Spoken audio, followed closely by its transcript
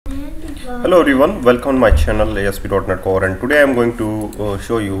Hello everyone, welcome to my channel ASP.NET Core, and today I am going to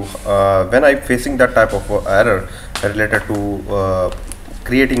show you when I'm facing that type of error related to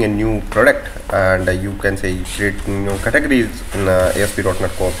creating a new product, and you can say create new categories in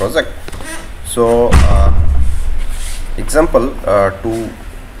ASP.NET Core project. So example to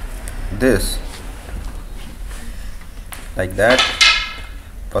this, like that.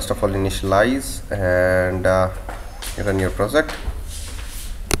 First of all, initialize and run your project.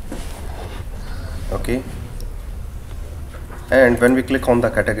 Okay, and when we click on the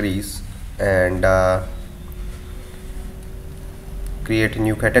categories and create a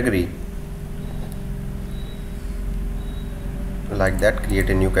new category, like that, create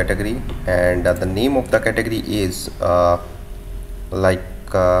a new category, and the name of the category is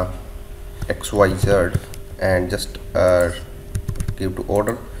XYZ, and just give to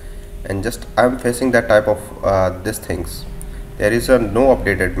order, and just I'm facing that type of these things. There is no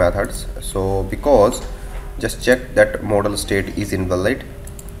updated methods, so because just check that model state is invalid,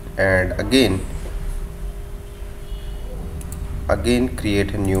 and again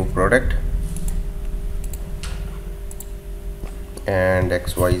create a new product and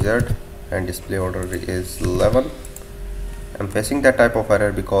XYZ, and display order is 11. I'm facing that type of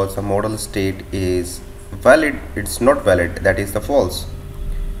error because the model state is valid, it's not valid, that is the false.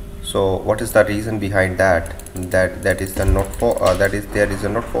 So what is the reason behind that? That is the not there is a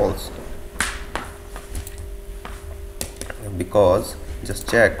not false, because just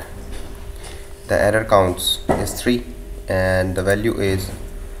check the error counts is 3 and the value is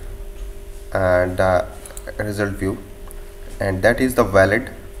and result view, and that is the valid,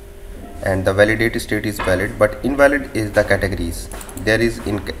 and the validate state is valid, but invalid is the categories. There is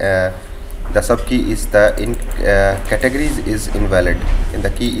in the sub key is the categories is invalid, and the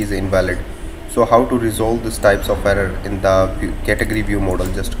key is invalid. So how to resolve this types of error in the category view model?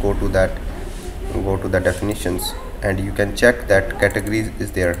 Just go to the definitions, and you can check that categories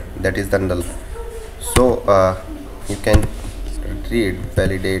is there, that is the null. So you can read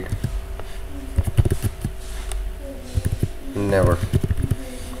validate never.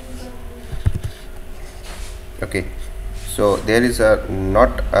 Okay, so there is a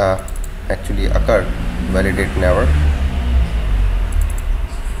not actually occurred validate never.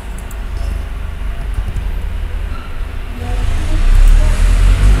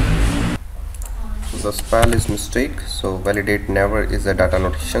 So the spell is mistake, so validate never is a data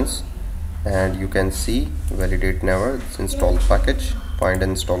notations, and you can see validate never, it's install package, find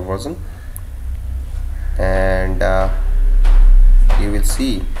and install version, and you will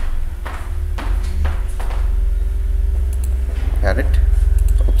see had it.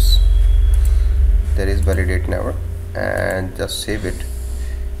 Oops, there is validate never, and just save it,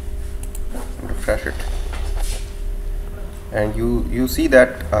 refresh it, and you see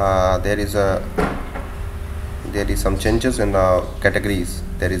that there is some changes in the categories.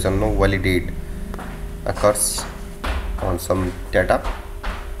 There is a no validate occurs on some data,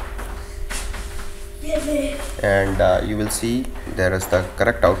 and you will see there is the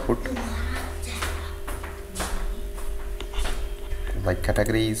correct output like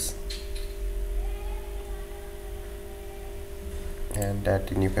categories, and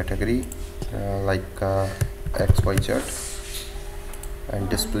that new category like XYZ, and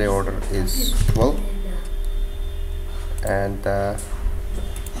display order is 12, and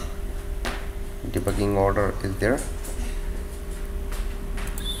debugging order is there.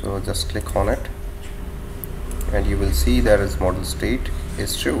 So just click on it, and you will see there is model state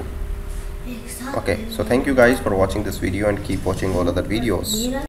is true. Okay, so thank you guys for watching this video, and keep watching all other videos.